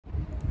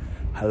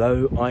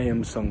Hello, I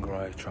am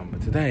Sungai Trump.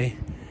 Today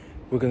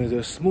we're going to do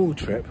a small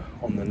trip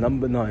on the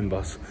number 9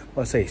 bus.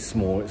 Well, I say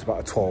small, it's about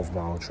a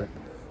 12-mile trip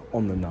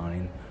on the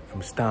 9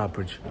 from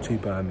Stourbridge to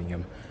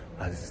Birmingham,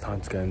 as it's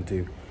time to go and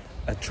do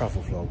a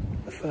travel vlog,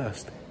 the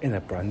first in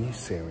a brand new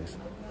series.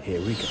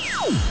 Here we go.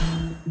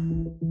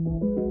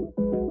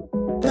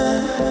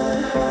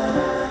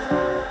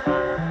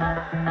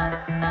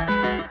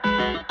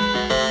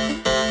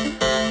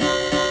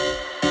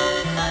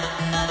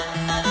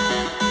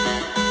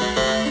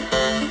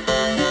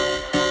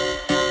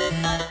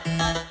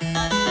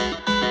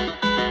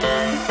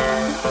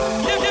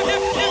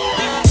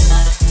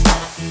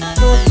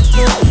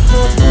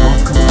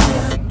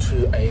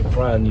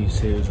 Brand new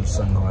series of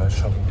Sunrise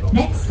travel vlogs.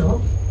 Next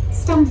stop,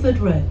 Stamford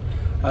Row.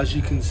 As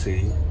you can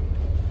see,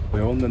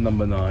 we're on the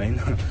number 9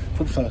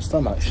 for the first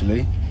time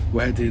actually.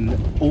 We're heading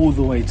all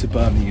the way to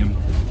Birmingham,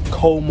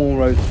 Colmore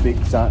Row to be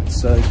exact.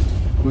 So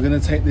we're going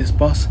to take this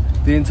bus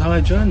the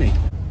entire journey.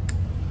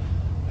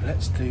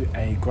 Let's do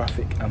a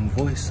graphic and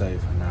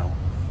voiceover now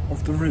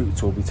of the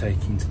route we'll be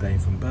taking today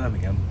from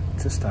Birmingham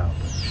to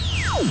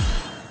Stourbridge.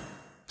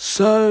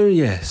 So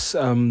yes,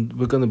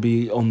 we're going to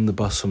be on the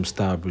bus from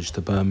Stourbridge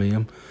to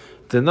Birmingham.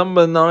 The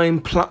number 9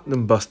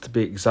 Platinum bus to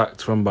be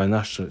exact, run by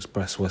National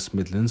Express West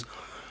Midlands.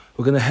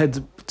 We're going to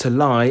head to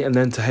Lye and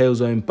then to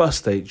Halesowen bus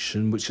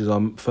station, which is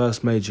our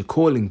first major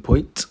calling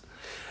point.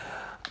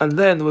 And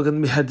then we're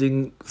going to be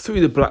heading through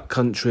the Black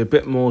Country a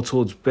bit more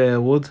towards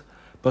Bearwood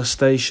bus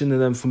station.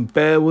 And then from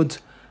Bearwood,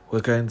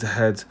 we're going to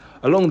head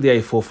along the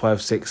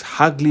A456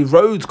 Hagley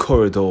Road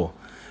corridor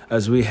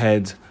as we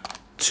head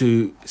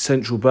to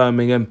Central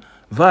Birmingham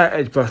via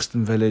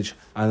Edgbaston Village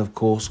and of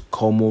course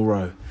Colmore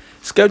Row.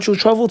 Scheduled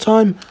travel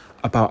time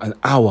about an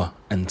hour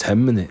and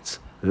 10 minutes.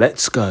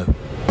 Let's go.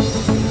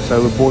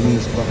 So we're boarding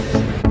this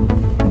bus.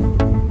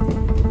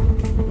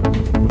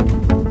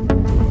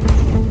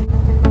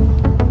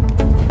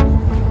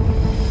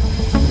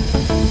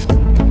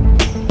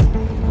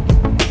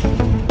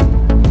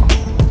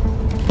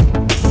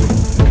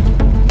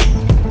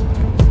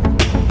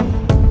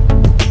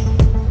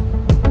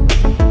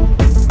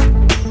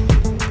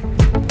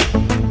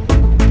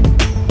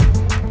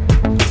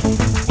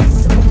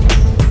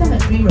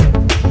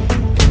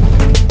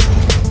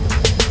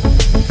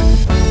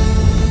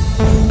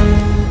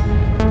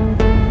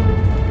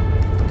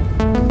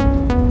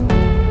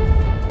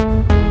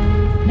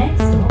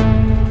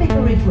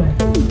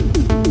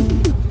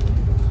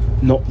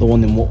 Not the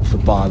one in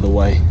Watford, by the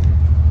way.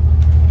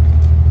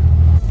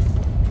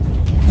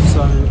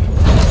 So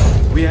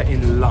we are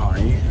in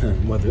Lye,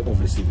 where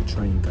obviously the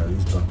train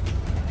goes, but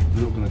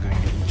we're not going to go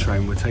and get the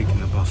train. We're taking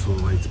the bus all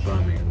the way to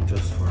Birmingham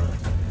just for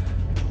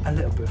a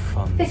little bit of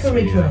fun.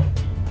 Vicarage Row.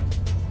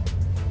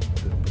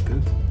 That'll be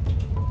good.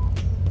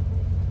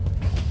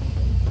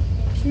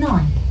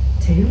 9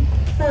 to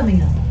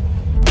Birmingham.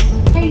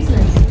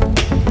 Halesowen.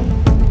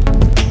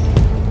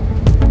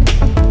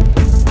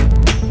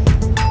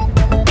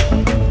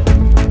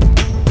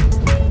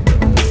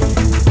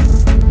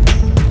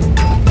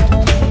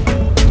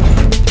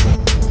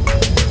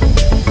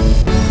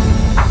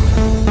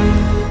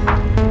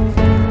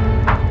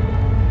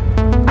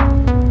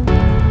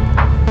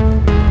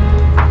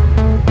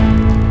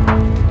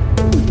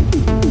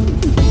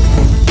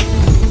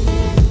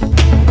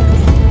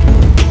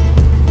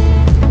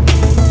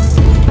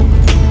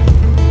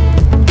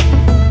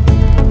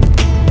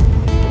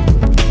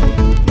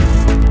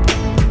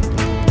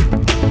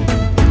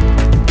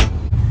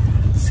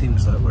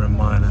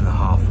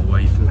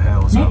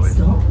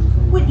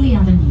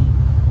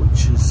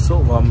 Which is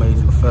sort of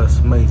our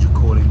first major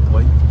calling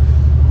point.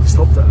 We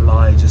stopped at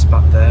Lye just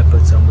back there,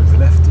 but we've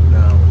left it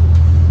now,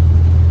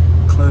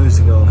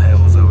 closing on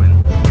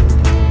Halesowen.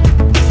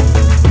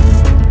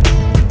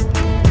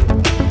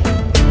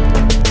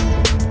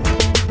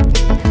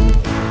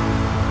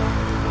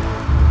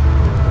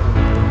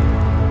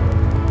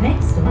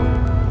 Next stop,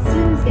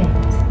 Slingsgate.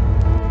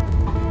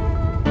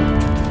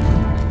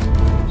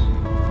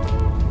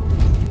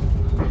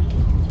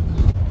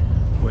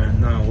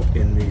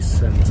 In the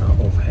centre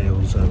of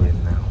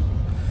Halesowen now.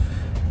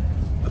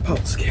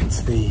 About to get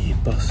to the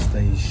bus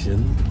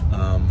station.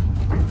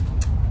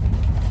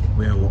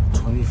 We're what,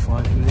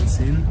 25 minutes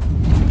in?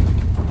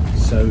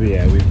 So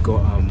yeah, we've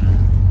got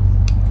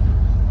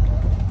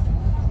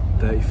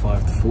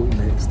 35 to 40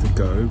 minutes to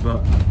go,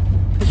 but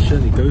this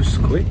journey goes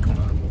quick,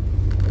 man.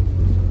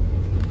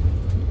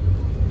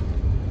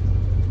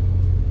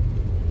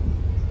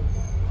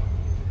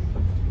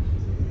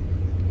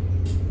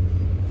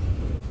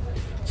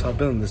 So I've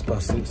been on this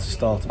bus since the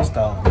start of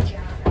Stourbridge.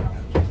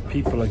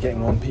 People are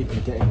getting on, people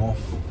are getting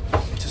off.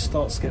 It just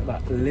starts to get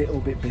that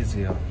little bit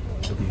busier,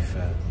 to be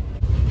fair.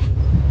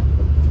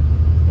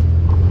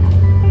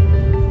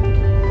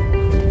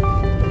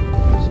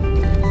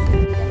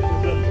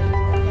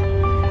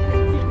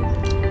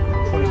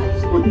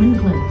 Woodman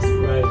Close.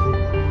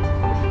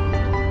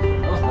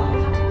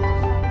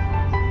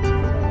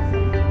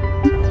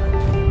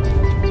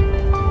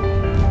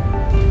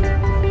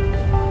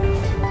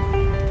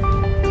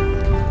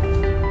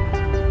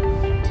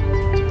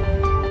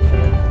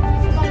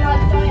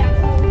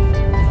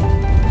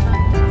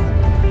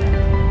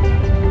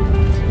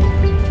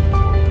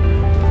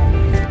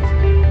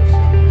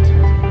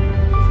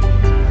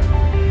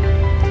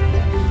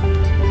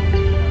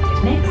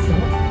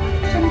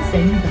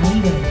 Colne Valley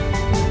Road.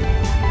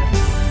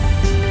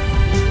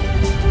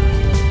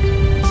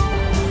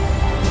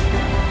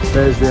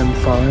 There's the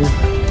M5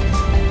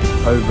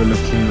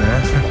 overlooking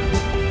there.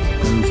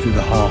 Goes through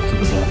the heart of the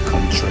Black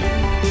Country.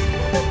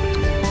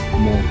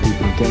 More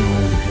people are getting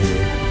on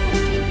here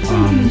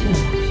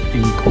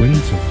in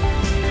Quinton.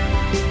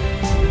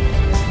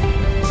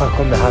 Back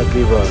on the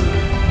Hagley Road.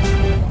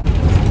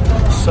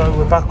 So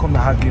we're back on the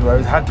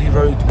Hagley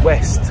Road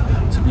West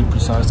to be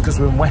precise,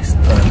 because we're in West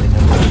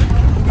Birmingham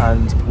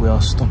and we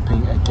are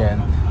stopping again.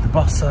 The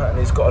bus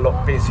certainly has got a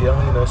lot busier,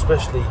 you know,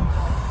 especially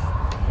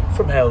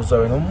from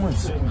Halesowen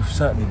onwards. We've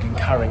certainly been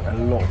carrying a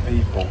lot of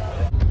people.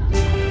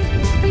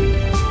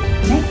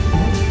 Next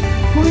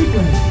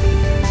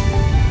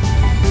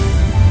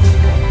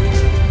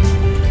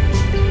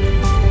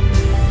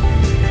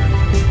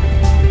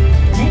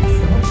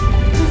stop,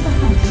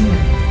 Colmore Row.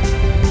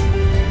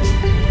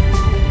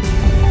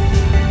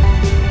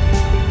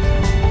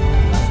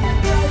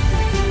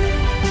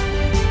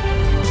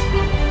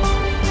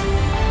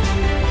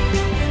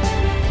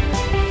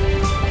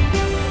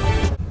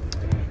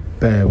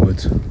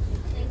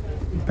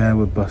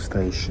 Bearwood bus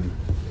station,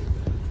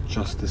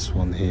 just this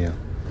one here.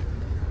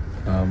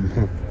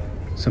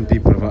 Some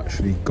people have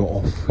actually got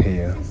off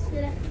here,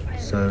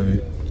 so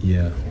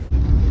yeah.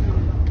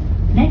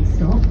 Next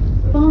stop,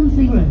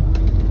 Barnsley Road.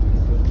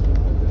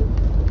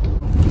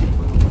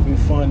 We've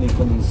finally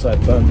gone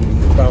inside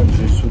Birmingham's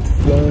boundaries. We've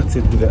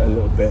flirted with it a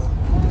little bit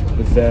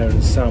with there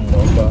and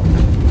Samwell, but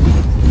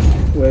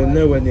we're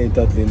nowhere near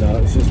Dudley now.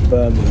 It's just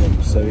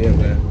Birmingham, so yeah,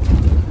 we're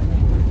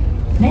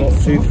not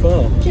too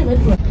far. Gillard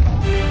Road.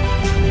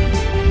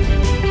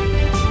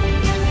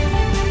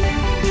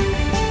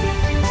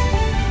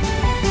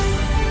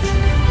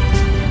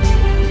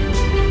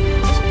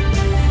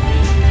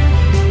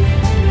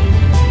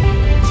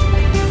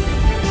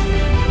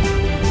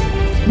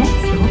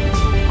 Metro.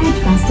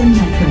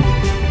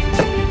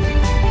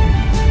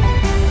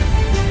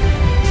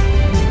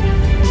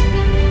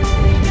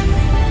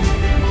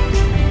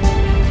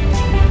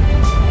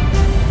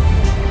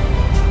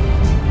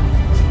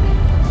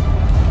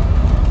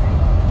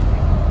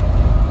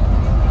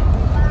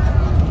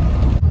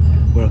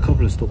 We're a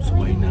couple of stops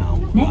away now.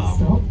 Next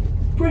stop,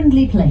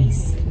 Brindley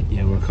Place.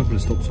 Yeah, we're a couple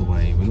of stops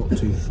away. We're not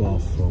too far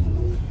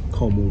from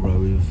Colmore Row.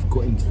 We've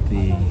got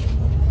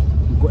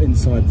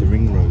inside the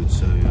ring road,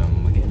 so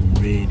we're getting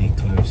really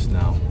close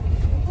now.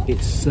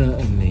 It's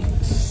certainly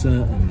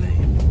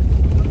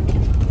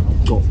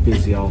got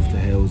busy after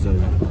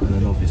Halesowen, and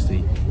then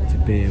obviously to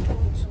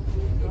Bearwood.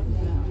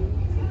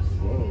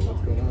 Whoa,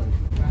 what's going on?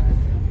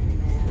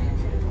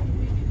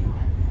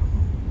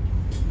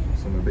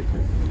 So I'm a bit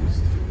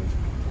confused.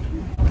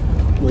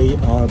 We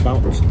are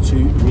about to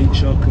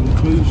reach our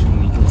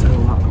conclusion. You can tell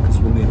that because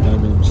we're near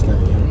Birmingham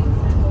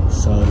Stadium.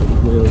 So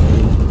we'll be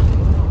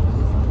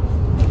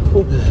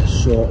up there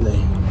shortly.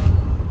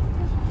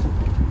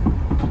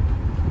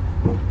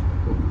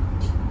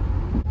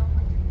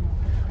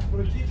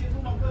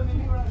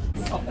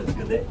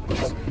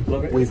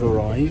 We've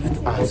arrived at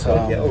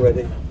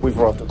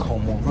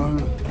Colmore Row.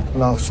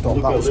 Last stop.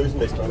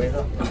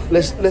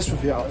 Let's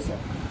review outside.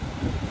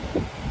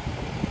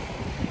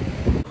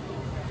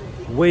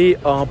 We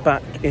are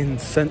back in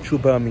central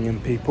Birmingham,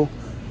 people.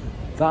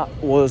 That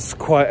was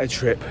quite a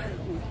trip.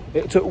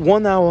 It took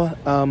 1 hour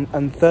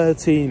and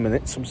 13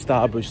 minutes from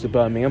Stourbridge to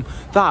Birmingham.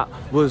 That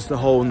was the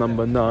whole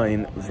number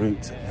 9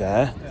 route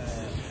there.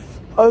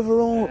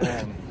 Overall,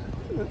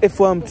 if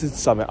we were to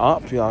sum it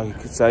up, you know, you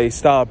could say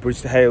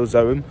Stourbridge to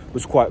Halesowen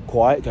was quite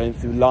quiet, going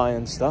through Lyon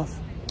and stuff.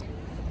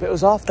 But it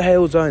was after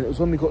Halesowen, it was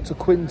when we got to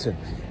Quinton,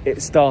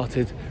 it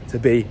started to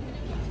be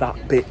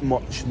that bit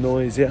much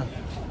noisier.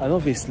 And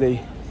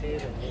obviously,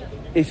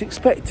 it's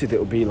expected it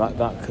will be like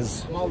that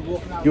because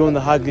you're on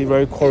the Hagley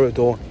Road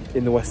corridor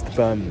in the west of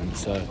Birmingham,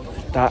 so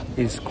that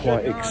is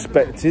quite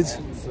expected.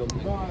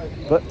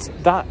 But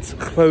that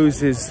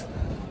closes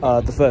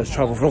the first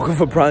travel vlog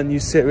of a brand new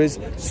series.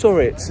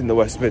 Sorry it's in the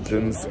West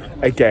Midlands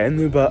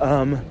again, but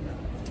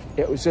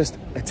it was just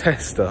a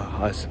tester,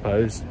 I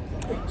suppose.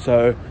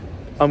 So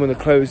I'm going to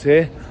close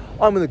here.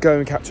 I'm going to go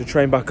and catch a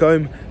train back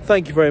home.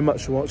 Thank you very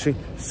much for watching.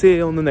 See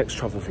you on the next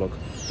travel vlog.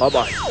 Bye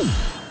bye.